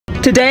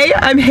Today,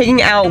 I'm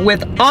hanging out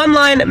with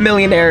online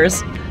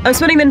millionaires. I'm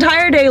spending the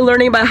entire day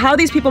learning about how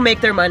these people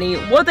make their money,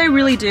 what they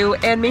really do,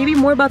 and maybe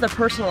more about their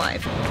personal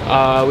life.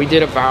 We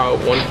did about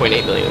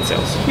 1.8 million in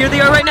sales. Here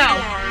they are right now.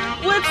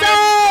 What's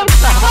up?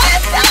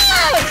 What's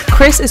up?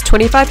 Chris is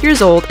 25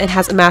 years old and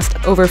has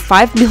amassed over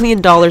 $5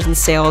 million in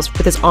sales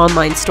with his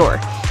online store.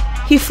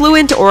 He flew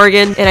into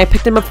Oregon and I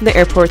picked him up from the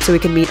airport so we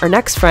can meet our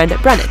next friend,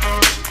 Brennan.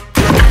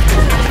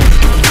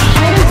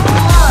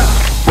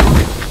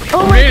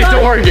 Oh my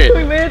God.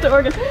 We made it to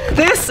Oregon.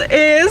 This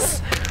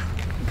is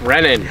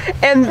Brennan.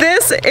 And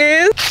this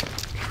is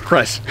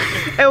Chris.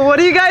 And what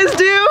do you guys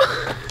do?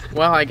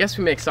 Well, I guess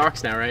we make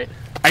socks now, right?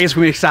 I guess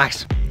we make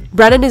socks.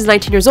 Brennan is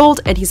 19 years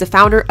old and he's the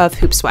founder of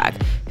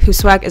Hoopswag.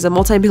 Hoopswag is a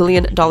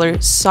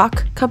multi-million-dollar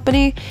sock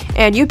company,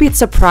 and you'd be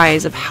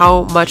surprised of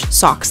how much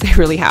socks they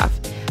really have.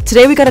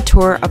 Today we got a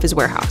tour of his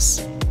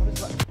warehouse.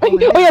 Oh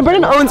yeah,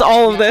 Brennan owns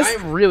all of this.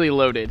 I'm really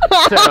loaded.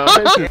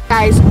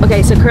 Guys,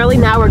 okay, so currently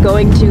now we're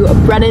going to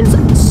Brennan's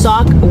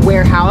sock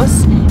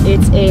warehouse.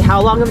 It's a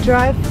how long of a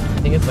drive? I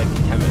think it's like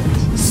 10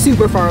 minutes.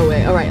 Super far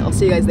away. All right, I'll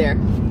see you guys there.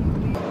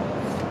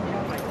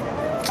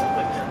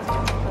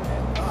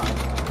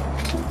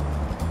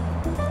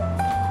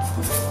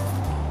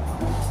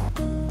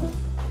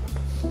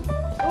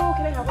 Oh,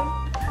 can I have one?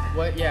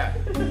 What? Yeah.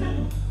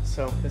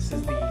 So this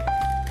is the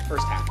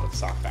first half of the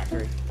sock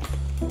factory.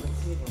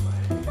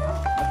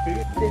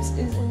 This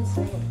is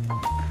insane.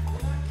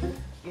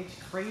 It's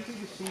crazy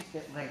to see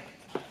that like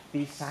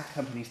these sock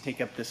companies take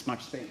up this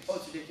much space. Oh,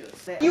 it's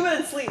ridiculous. You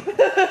wouldn't sleep.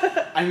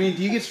 I mean,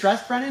 do you get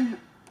stressed, Brennan?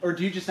 Or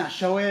do you just not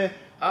show it?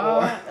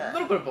 A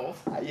little bit of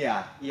both.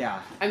 Yeah.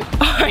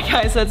 Alright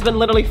guys, so it's been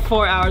literally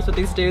 4 hours with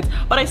these dudes,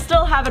 but I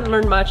still haven't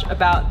learned much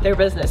about their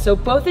business. So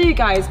both of you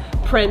guys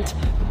print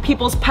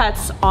people's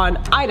pets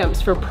on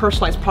items for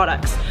personalized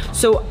products.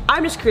 So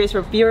I'm just curious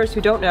for viewers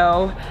who don't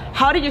know,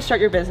 how did you start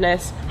your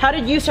business? How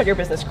did you start your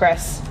business,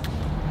 Chris?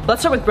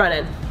 Let's start with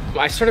Brennan.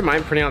 I started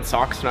mine printing on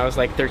socks when I was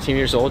like 13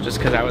 years old just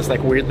because I was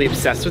like weirdly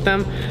obsessed with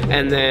them.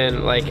 And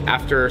then like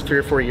after 3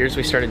 or 4 years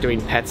we started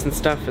doing pets and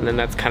stuff, and then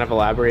that's kind of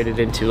elaborated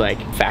into like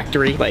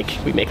factory. Like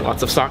we make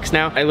lots of socks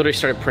now. I literally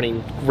started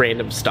printing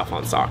random stuff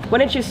on sock. When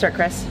did you start,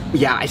 Chris?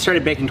 Yeah, I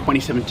started back in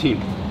 2017.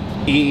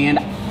 And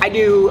I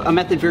do a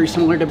method very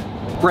similar to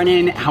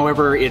Brennan,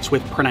 however, it's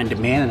with print on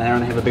demand and I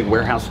don't have a big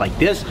warehouse like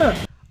this.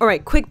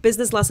 Alright, quick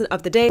business lesson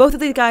of the day. Both of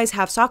these guys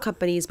have sock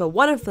companies, but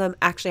one of them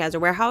actually has a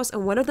warehouse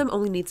and one of them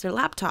only needs their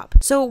laptop.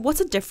 So what's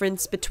the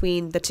difference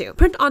between the two?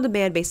 Print on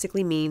demand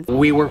basically means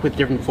We work with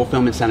different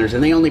fulfillment centers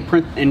and they only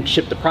print and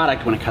ship the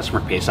product when a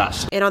customer pays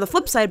us. And on the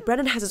flip side,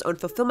 Brennan has his own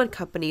fulfillment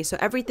company, so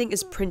everything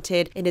is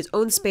printed in his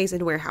own space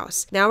and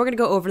warehouse. Now we're gonna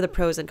go over the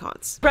pros and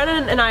cons.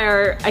 Brennan and I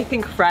are, I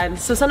think,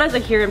 friends, so sometimes I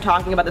hear him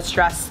talking about the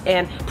stress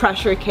and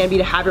pressure it can be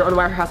to have your own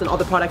warehouse and all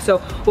the products. So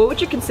what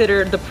would you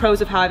consider the pros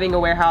of having a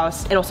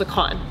warehouse and also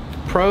con?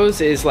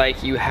 Pros is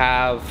like you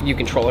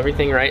control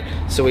everything, right?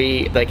 So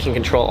we like can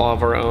control all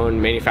of our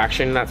own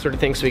manufacturing and that sort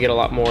of thing, so we get a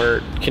lot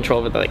more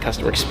control over the like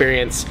customer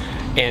experience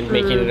and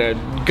making it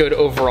a good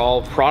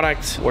overall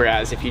product.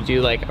 Whereas if you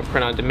do like a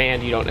print on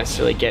demand, you don't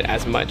necessarily get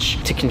as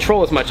much to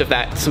control as much of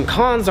that. Some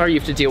cons are you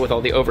have to deal with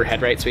all the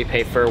overhead, right? So we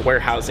pay for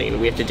warehousing,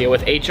 we have to deal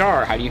with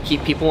HR, how do you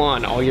keep people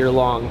on all year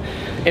long,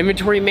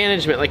 inventory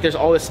management, like there's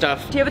all this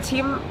stuff. Do you have a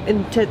team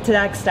to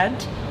that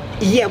extent?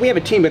 Yeah, we have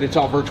a team, but it's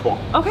all virtual.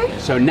 Okay.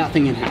 So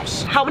nothing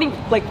in-house. How many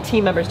like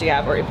team members do you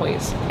have or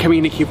employees?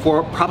 Coming into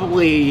Q4,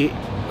 probably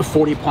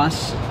 40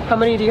 plus. How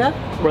many do you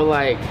have? We're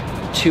like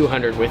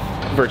 200 with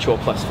virtual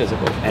plus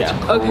physical. That's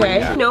Okay.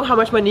 yeah. You know how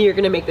much money you're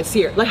gonna make this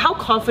year. Like how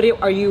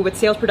confident are you with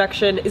sales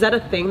production? Is that a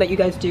thing that you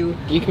guys do?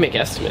 You can make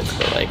estimates,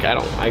 but like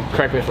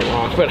correct me if I'm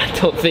wrong, but I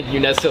don't think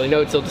you necessarily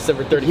know until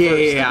December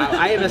 31st. Yeah.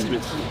 I have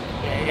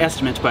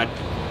estimates, but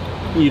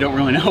you don't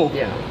really know.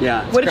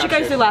 Yeah. What did you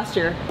guys do last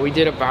year? We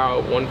did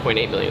about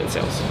 1.8 million in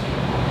sales.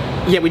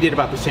 Yeah, we did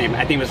about the same.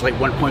 I think it was like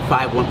 1.5,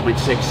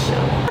 1.6.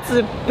 That's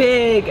a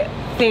big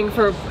thing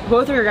for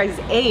both of your guys'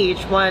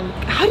 age. One,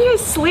 how do you guys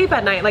sleep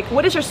at night? Like,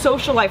 what does your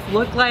social life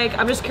look like?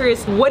 I'm just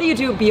curious, what do you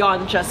do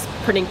beyond just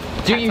printing?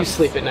 Do you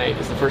sleep at night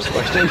is the first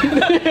question.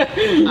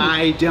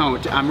 I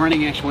don't. I'm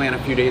running actually on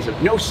a few days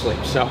of no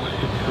sleep, so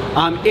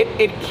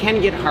it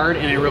can get hard,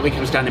 and it really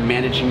comes down to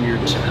managing your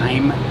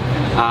time.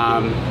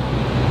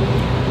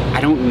 I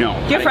don't know.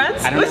 Do you have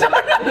friends? I don't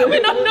know. We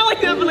don't know like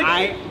that, but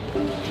like,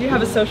 do you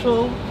have a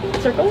social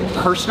circle?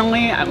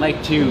 Personally, I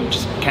like to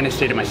just kind of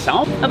stay to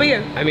myself. How about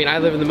you? I mean, I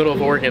live in the middle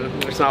of Oregon.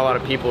 There's not a lot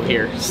of people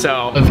here,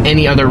 so of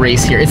any other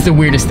race here, it's the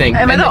weirdest thing.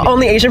 Am I the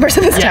only Asian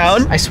person in this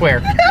town? I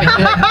swear.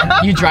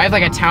 You drive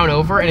like a town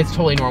over, and it's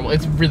totally normal.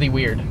 It's really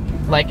weird.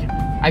 Like,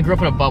 I grew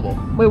up in a bubble.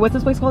 Wait, what's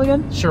this place called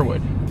again?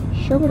 Sherwood.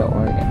 Sherwood,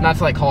 Oregon. Not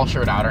to like call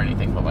Sherwood out or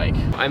anything, but like,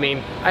 I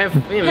mean, I have.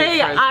 Hey,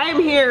 friends.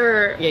 I'm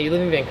here. Yeah, you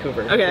live in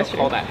Vancouver. Okay, that's Don't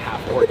call that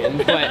half Oregon,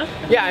 but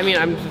yeah, I mean,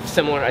 I'm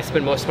similar. I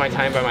spend most of my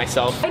time by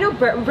myself. I know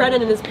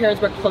Brennan and his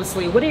parents work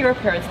closely. What do your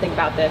parents think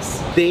about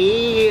this?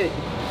 They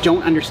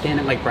don't understand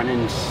it like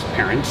Brennan's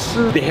parents.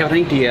 They have an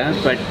idea,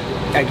 but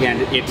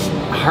again, it's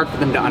hard for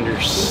them to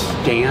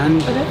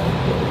understand. Okay.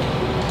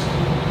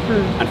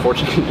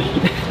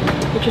 unfortunately.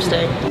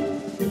 Interesting.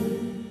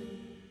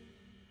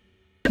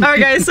 All right,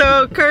 guys.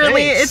 So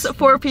currently it's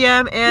 4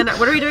 p.m. and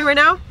what are we doing right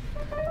now?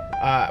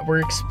 We're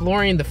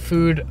exploring the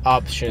food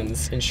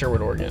options in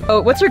Sherwood, Oregon.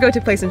 Oh, what's your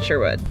go-to place in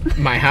Sherwood?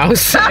 My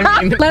house.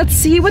 I mean, Let's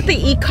see what the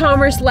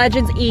e-commerce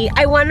legends eat.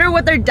 I wonder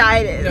what their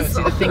diet is.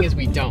 no, see, the thing is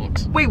we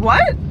don't. Wait,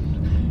 what?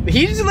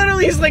 He just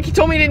literally is like, he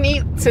told me he didn't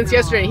eat since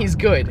yesterday and he's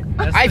good.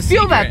 I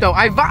feel that though.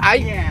 I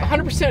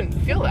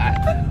 100% feel that.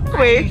 I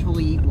Wait,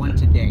 usually eat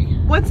once a day.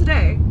 once a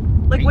day?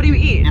 Like, what do you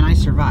eat? And I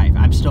survive.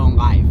 I'm still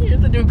alive. You're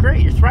doing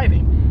great. You're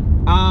thriving.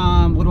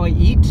 What do I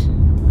eat?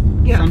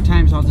 Yeah.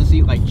 Sometimes I'll just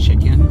eat like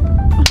chicken.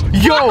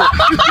 Yo!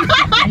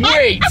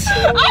 Wait!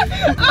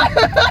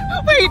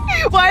 Wait,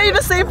 why are you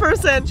the same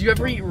person? Do you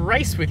ever eat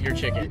rice with your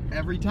chicken?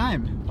 Every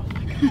time.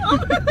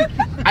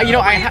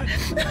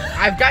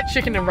 I've got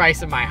chicken and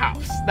rice in my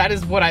house. That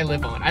is what I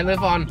live on. I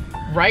live on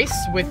rice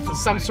with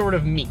some sort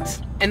of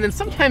meat. And then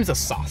sometimes a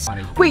sauce.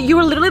 Wait, you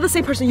are literally the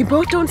same person. You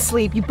both don't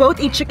sleep. You both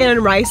eat chicken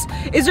and rice.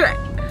 Is there...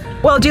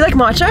 Well, do you like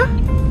matcha?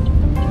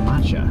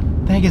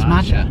 Matcha. The heck is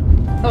matcha?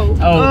 Oh,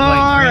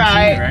 like green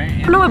tea,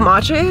 right? You know what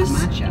matcha is?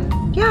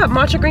 Matcha. Yeah,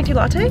 matcha green tea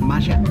latte.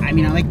 Matcha. I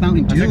mean, I like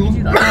Mountain Dew.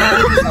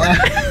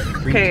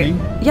 Okay.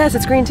 Yes,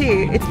 it's green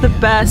tea. It's the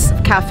best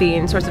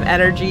caffeine source of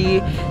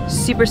energy.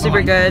 Super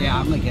good. Yeah,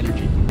 I'm like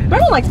energy.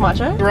 Brennan likes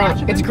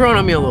matcha. It's grown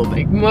on me a little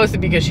bit, mostly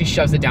because she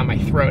shoves it down my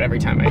throat every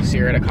time I see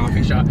her at a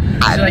coffee shop. I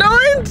She's like, know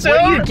it too. what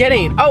are you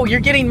getting? Oh, you're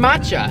getting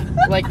matcha.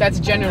 Like,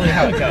 that's generally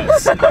how it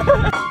goes.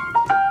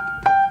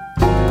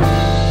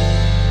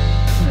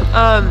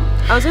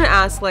 I was gonna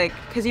ask, like,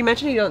 because you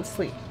mentioned you don't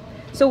sleep.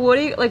 So what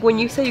do you, like, when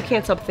you say you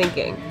can't stop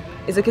thinking,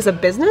 is it because of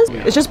business?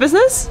 Yeah. It's just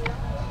business?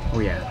 Oh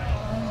yeah.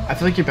 I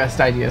feel like your best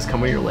ideas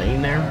come when you're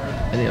laying there,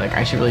 and you're like,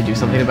 I should really do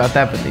something about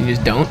that, but then you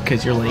just don't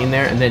because you're laying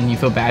there, and then you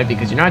feel bad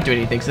because you're not doing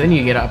anything, so then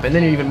you get up, and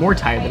then you're even more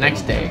tired the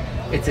next day.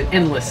 It's an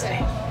endless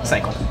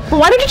cycle. Well,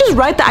 why don't you just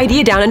write the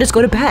idea down and just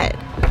go to bed?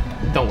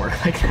 Don't work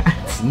like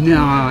that.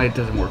 No, it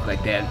doesn't work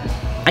like that.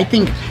 I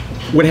think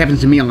what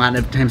happens to me a lot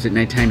of times at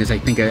nighttime is I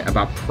think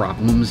about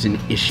problems and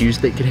issues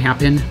that could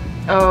happen.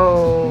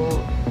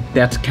 Oh.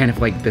 That's kind of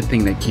like the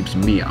thing that keeps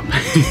me up.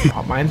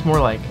 Mine's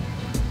more like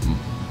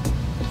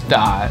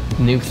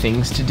new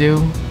things to do,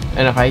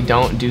 and if I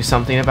don't do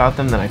something about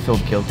them, then I feel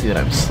guilty that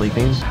I'm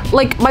sleeping.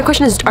 Like, my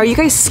question is, are you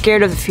guys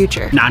scared of the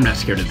future? No, I'm not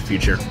scared of the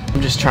future.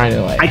 I'm just trying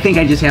to, like... I think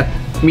I just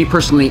have, me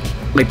personally,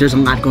 like there's a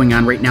lot going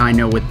on right now. I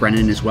know with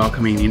Brennan as well,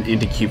 coming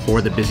into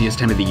Q4, the busiest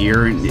time of the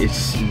year, and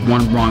it's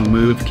one wrong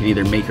move can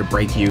either make or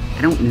break you.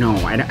 I don't know.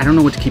 I don't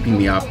know what's keeping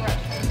me up.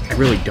 I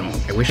really don't.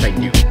 I wish I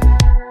knew.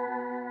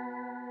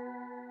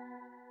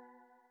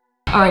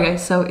 Alright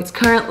guys, so it's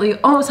currently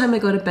almost time to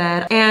go to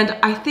bed, and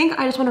I think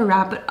I just want to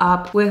wrap it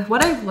up with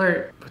what I've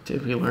learned. What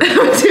did we learn?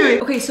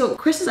 Okay, so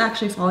Chris is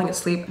actually falling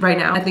asleep right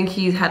now. I think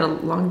he's had a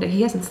long day.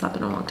 He hasn't slept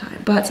in a long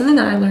time. But something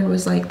that I learned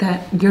was like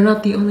that you're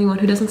not the only one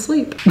who doesn't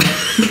sleep.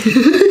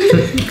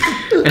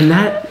 And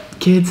that,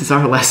 kids, is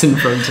our lesson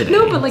from today.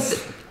 No, but like,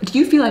 do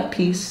you feel at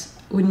peace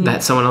when you...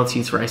 That someone else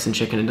eats rice and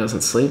chicken and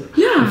doesn't sleep?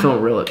 Yeah. I'm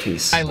feeling real at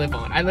peace. I live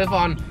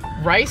on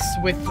rice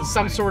with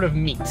some sort of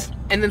meat.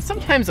 And then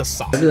sometimes a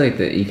sauce. I feel like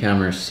the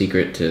e-commerce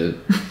secret to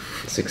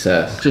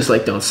success. Just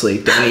like, don't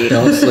sleep, don't eat.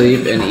 Don't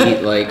sleep and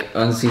eat like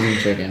unseasoned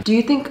chicken. Do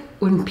you think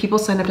when people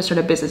sign up to start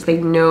a business, they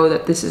know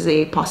that this is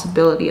a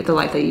possibility of the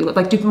life that you live?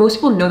 Like, do most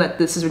people know that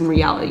this is in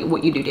reality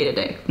what you do day to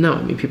day? No,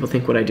 I mean, people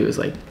think what I do is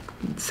like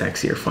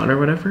sexy or fun or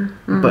whatever,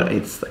 but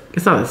it's like,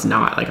 it's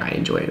not like I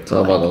enjoy it. It's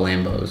all about the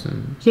Lambos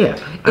and... Yeah,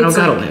 I don't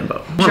got like, a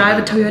Lambo. Drive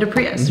a Toyota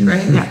Prius,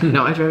 right? Yeah,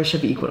 no, I drive a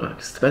Chevy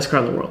Equinox. It's the best car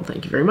in the world,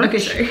 thank you very much. Okay,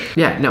 sorry.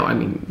 Yeah, no, I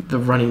mean, the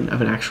running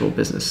of an actual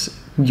business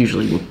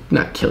usually will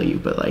not kill you,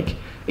 but like,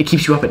 it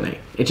keeps you up at night.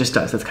 It just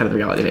does. That's kind of the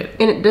reality of it.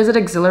 And does it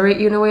exhilarate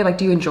you in a way? Like,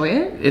 do you enjoy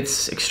it?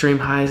 It's extreme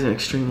highs and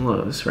extreme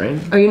lows, right?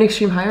 Are you an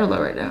extreme high or low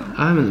right now?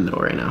 I'm in the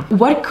middle right now.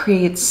 What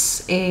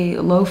creates a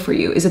low for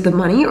you? Is it the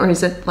money, or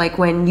is it like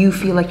when you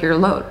feel like you're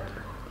alone?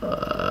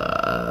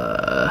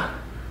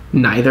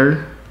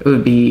 Neither. It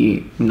would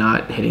be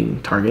not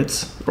hitting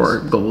targets or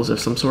goals of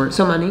some sort.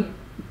 So money?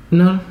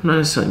 No, not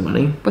necessarily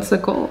money. What's the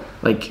goal?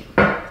 Like,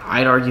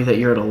 I'd argue that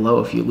you're at a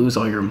low if you lose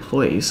all your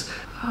employees.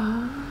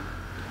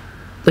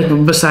 Like,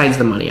 besides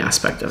the money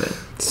aspect of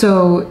it.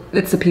 So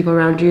it's the people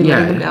around you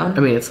letting them down?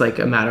 I mean, it's like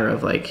a matter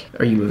of like,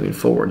 are you moving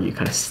forward? Are you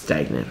kind of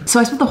stagnant? So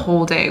I spent the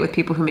whole day with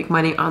people who make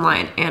money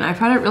online, and I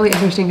found it really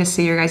interesting to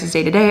see your guys'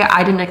 day to day.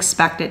 I didn't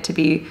expect it to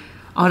be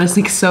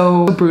honestly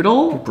so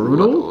brutal.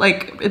 Brutal?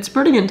 Like, it's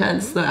pretty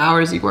intense, the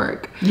hours you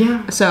work.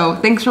 Yeah. So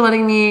thanks for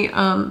letting me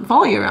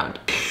follow you around.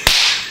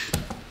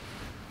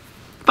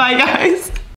 Bye guys.